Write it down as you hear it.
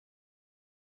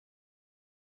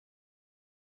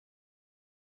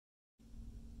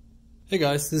Hey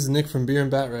guys, this is Nick from Beer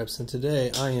and Bat Reps, and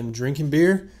today I am drinking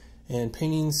beer and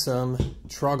painting some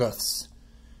Troggoths.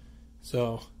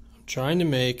 So I'm trying to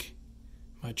make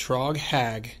my Troggoth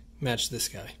Hag match this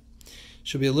guy.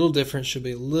 Should be a little different, should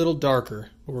be a little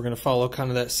darker, but we're going to follow kind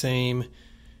of that same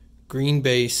green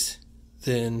base,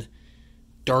 then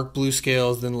dark blue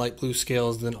scales, then light blue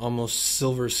scales, then almost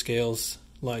silver scales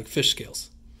like fish scales.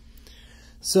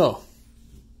 So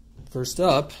first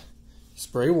up,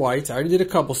 spray white. I already did a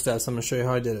couple steps. I'm going to show you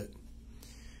how I did it.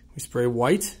 We spray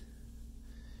white,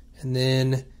 and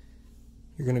then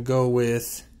you're going to go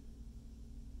with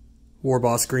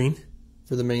Warboss green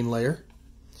for the main layer.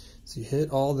 So you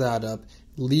hit all that up,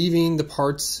 leaving the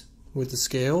parts with the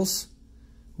scales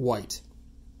white.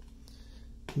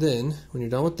 Then, when you're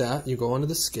done with that, you go onto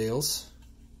the scales,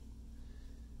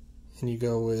 and you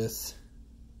go with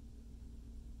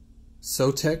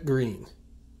Sotek green.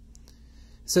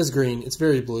 It says green, it's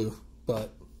very blue,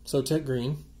 but Sotek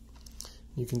green.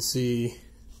 You can see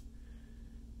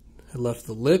I left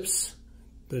the lips.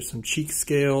 There's some cheek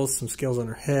scales, some scales on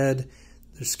her head.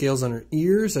 There's scales on her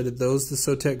ears. I did those the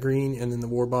Sotek green, and then the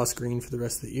Warboss green for the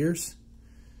rest of the ears.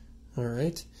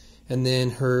 Alright. And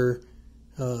then her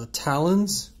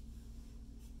talons,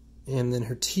 and then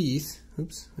her teeth.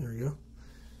 Oops, there we go.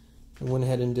 I went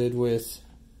ahead and did with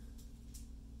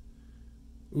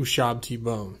Ushabti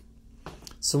bone.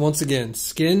 So once again,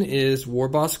 skin is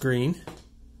Warboss green,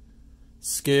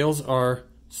 scales are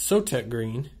Sotek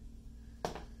green,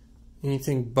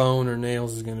 anything bone or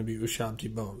nails is going to be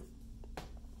Ushabti bone.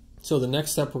 So the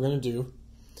next step we're going to do,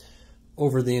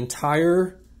 over the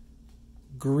entire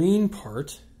green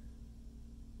part,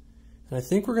 and I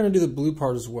think we're going to do the blue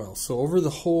part as well, so over the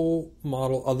whole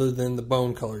model other than the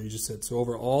bone color you just did, so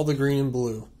over all the green and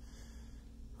blue,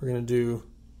 we're going to do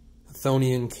a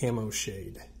Chthonian camo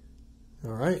shade.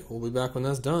 Alright, we'll be back when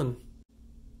that's done.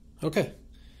 Okay,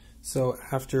 so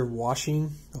after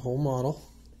washing the whole model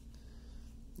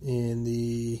in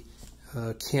the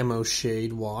camo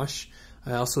shade wash,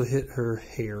 I also hit her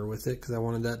hair with it because I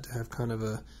wanted that to have kind of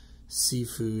a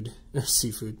seaweed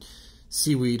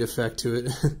effect to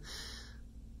it.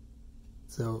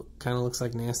 So kind of looks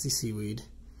like nasty seaweed.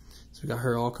 So we got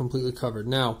her all completely covered.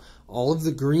 Now, all of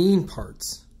the green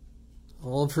parts,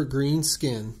 all of her green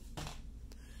skin,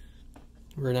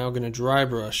 we're now going to dry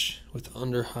brush with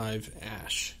Underhive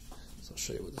Ash. So I'll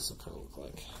show you what this will kind of look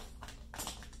like.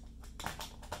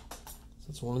 So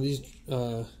it's one of these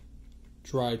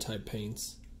dry type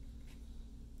paints.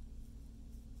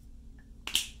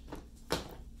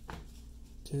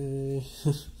 Okay.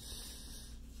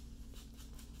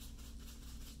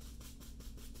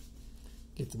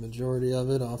 Get the majority of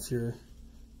it off your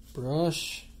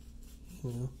brush,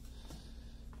 you know,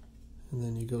 and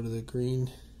then you go to the green.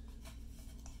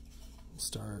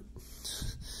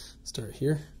 Start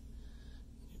here.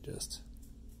 You just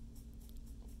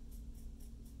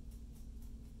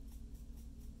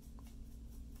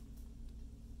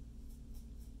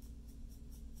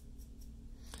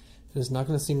it's not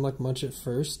going to seem like much at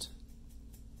first,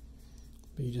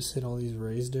 but you just hit all these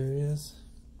raised areas.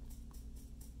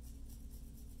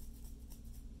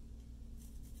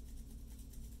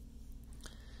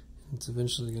 It's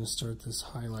eventually going to start this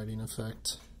highlighting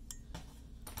effect.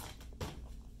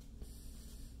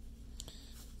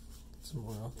 Some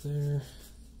more out there.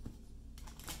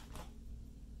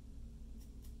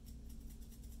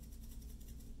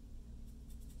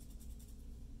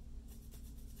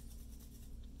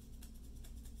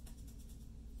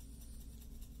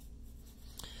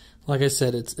 Like I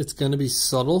said, it's going to be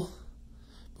subtle,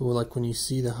 but like when you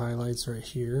see the highlights right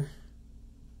here,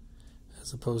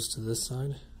 as opposed to this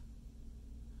side,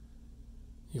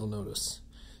 you'll notice.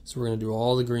 So we're going to do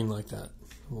all the green like that.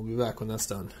 We'll be back when that's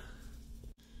done.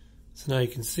 So now you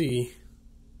can see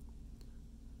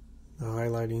the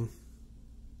highlighting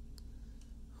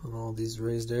on all these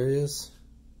raised areas.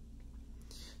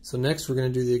 So next we're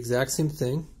going to do the exact same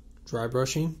thing, dry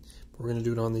brushing, but we're going to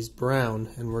do it on these brown,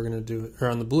 and we're going to do it, or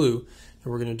on the blue,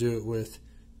 and we're going to do it with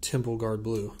Temple Guard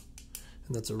blue.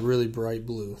 And that's a really bright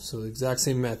blue. So the exact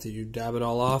same method, you dab it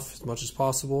all off as much as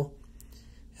possible,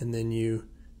 and then you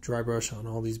dry brush on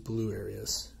all these blue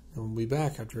areas. And we'll be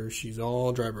back after she's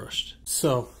all dry brushed.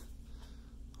 So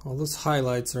all those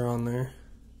highlights are on there,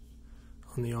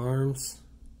 on the arms.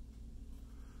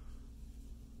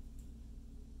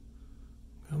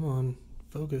 Come on,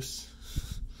 focus.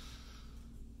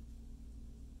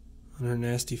 On her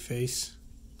nasty face.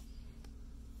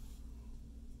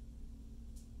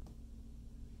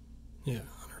 Yeah,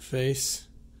 on her face.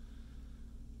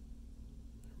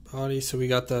 Her body. So we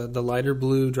got the lighter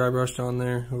blue dry brushed on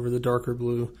there over the darker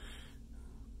blue.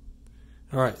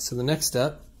 Alright, so the next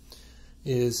step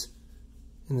is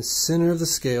in the center of the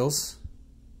scales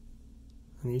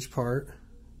on each part,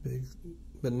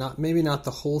 but maybe not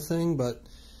the whole thing, but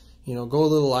you know, go a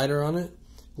little lighter on it.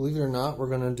 Believe it or not, we're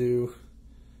going to do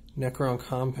Necron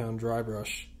Compound dry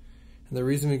brush. And the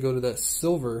reason we go to that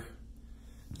silver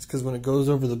is because when it goes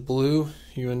over the blue,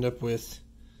 you end up with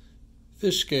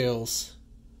fish scales.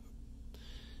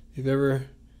 If you've ever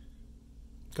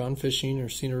gone fishing or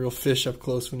seen a real fish up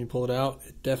close when you pull it out,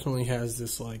 it definitely has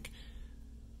this like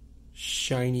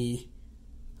shiny,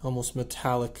 almost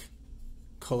metallic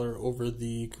color over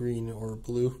the green or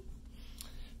blue.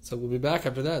 So we'll be back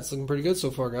after that. It's looking pretty good so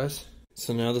far, guys.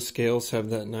 So now the scales have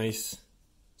that nice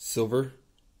silver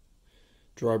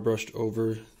dry brushed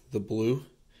over the blue,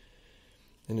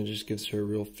 and it just gives her a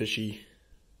real fishy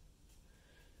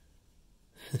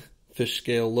fish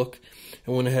scale look.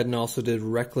 I went ahead and also did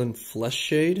Recklin Flesh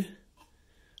Shade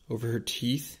over her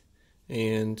teeth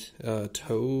and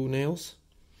toenails.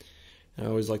 I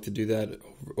always like to do that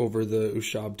over the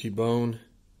Ushabti bone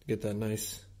to get that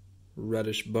nice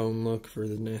reddish bone look for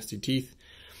the nasty teeth.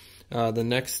 The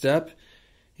next step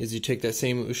is you take that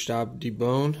same Ushabti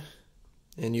bone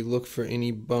and you look for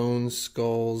any bones,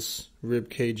 skulls, rib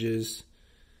cages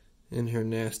in her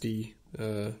nasty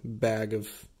bag of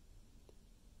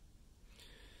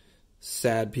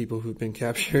sad people who've been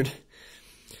captured.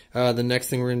 The next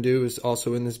thing we're going to do is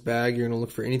also in this bag, you're going to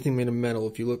look for anything made of metal.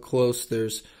 If you look close,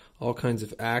 there's all kinds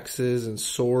of axes and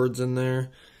swords in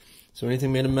there. So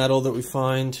anything made of metal that we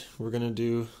find, we're going to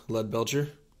do Lead Belcher.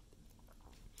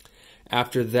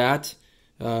 After that,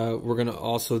 we're going to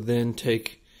also then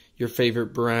take your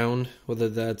favorite brown, whether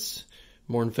that's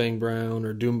Mornfang brown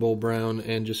or Doombowl brown,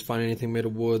 and just find anything made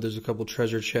of wood. There's a couple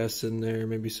treasure chests in there,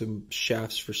 maybe some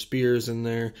shafts for spears in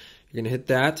there. You're going to hit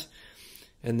that.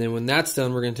 And then when that's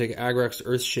done, we're going to take Agrax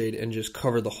Earthshade and just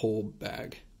cover the whole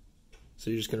bag. So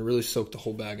you're just going to really soak the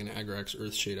whole bag in Agrax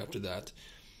Earthshade after that.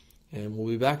 And we'll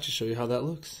be back to show you how that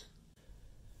looks.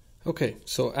 Okay,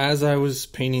 so as I was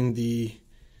painting the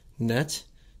net,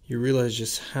 you realize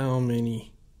just how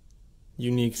many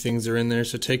unique things are in there.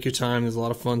 So take your time. There's a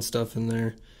lot of fun stuff in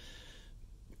there.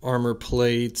 Armor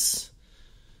plates,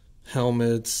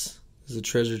 helmets, there's a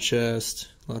treasure chest,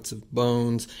 lots of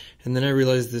bones. And then I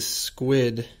realized this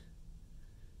squid,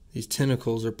 these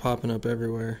tentacles are popping up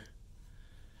everywhere.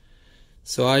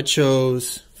 So I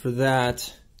chose, for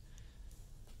that,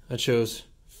 I chose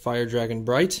Fire Dragon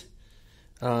Bright.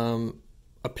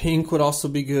 A pink would also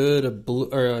be good. A blue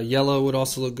or a yellow would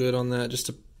also look good on that, just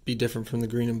to be different from the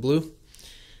green and blue.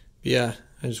 But yeah,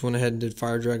 I just went ahead and did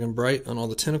Fire Dragon Bright on all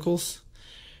the tentacles.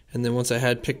 And then once I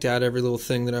had picked out every little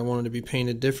thing that I wanted to be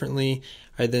painted differently,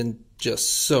 I then just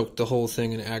soaked the whole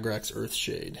thing in Agrax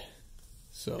Earthshade.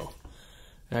 So,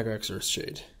 Agrax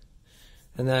Earthshade.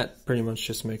 And that pretty much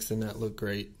just makes the net look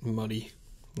great, muddy,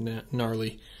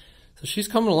 gnarly. So she's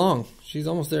coming along. She's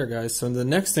almost there, guys. So the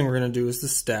next thing we're going to do is the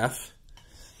staff.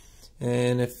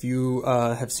 And if you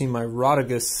have seen my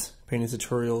Rotigus painting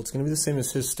tutorial, it's going to be the same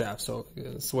as his staff. So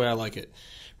that's the way I like it.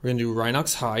 We're going to do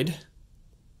Rhinox Hide.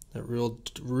 That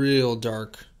real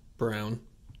dark brown.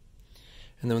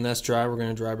 And then when that's dry, we're going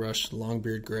to dry brush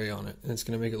Longbeard Gray on it. And it's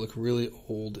going to make it look really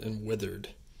old and withered.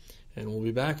 And we'll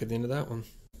be back at the end of that one.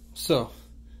 So,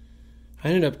 I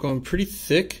ended up going pretty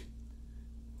thick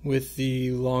with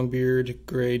the Longbeard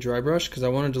Gray dry brush because I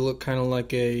wanted to look kind of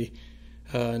like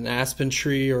an aspen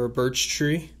tree or a birch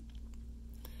tree.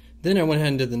 Then I went ahead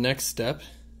and did the next step,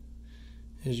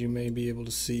 as you may be able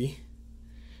to see.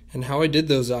 And how I did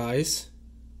those eyes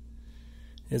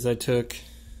is I took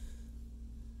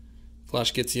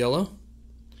Flash Gets Yellow,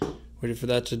 waited for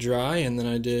that to dry, and then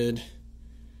I did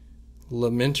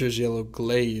Lamenter's Yellow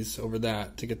Glaze over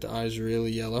that to get the eyes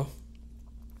really yellow.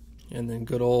 And then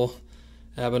good old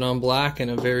Abaddon Black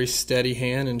and a very steady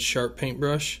hand and sharp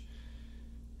paintbrush,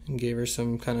 and gave her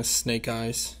some kind of snake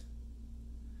eyes.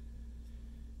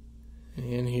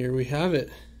 And here we have it.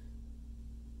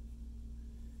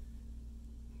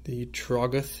 The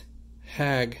Troggoth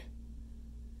Hag,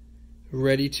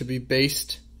 ready to be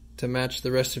based to match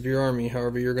the rest of your army,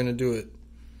 however you're going to do it.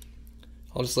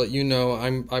 I'll just let you know,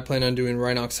 I plan on doing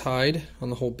Rhinox Hide on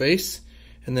the whole base,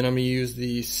 and then I'm going to use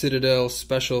the Citadel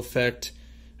special effect.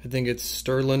 I think it's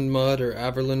Sterland Mud or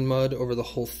Averland Mud over the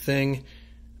whole thing,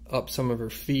 up some of her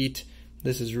feet.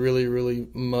 This is really, really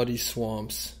muddy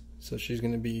swamps, so she's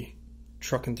going to be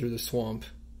trucking through the swamp.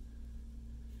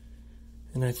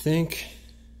 And I think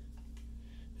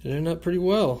it ended up pretty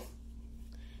well.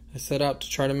 I set out to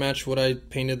try to match what I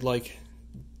painted like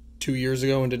 2 years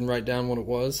ago and didn't write down what it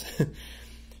was.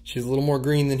 She's a little more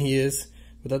green than he is,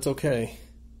 but that's okay.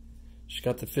 She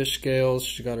got the fish scales.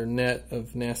 She got her net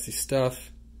of nasty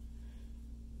stuff.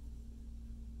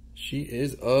 She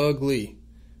is ugly.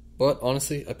 But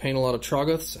honestly, I paint a lot of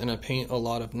Troggoths and I paint a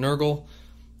lot of Nurgle,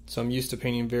 so I'm used to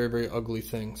painting very, very ugly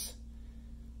things.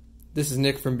 This is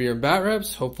Nick from Beer and Bat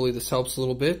Reps. Hopefully this helps a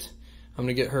little bit. I'm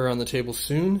going to get her on the table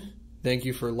soon. Thank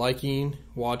you for liking,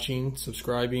 watching,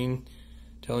 subscribing,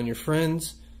 telling your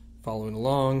friends, following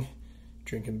along,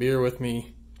 drinking beer with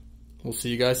me. We'll see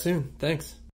you guys soon.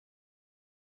 Thanks.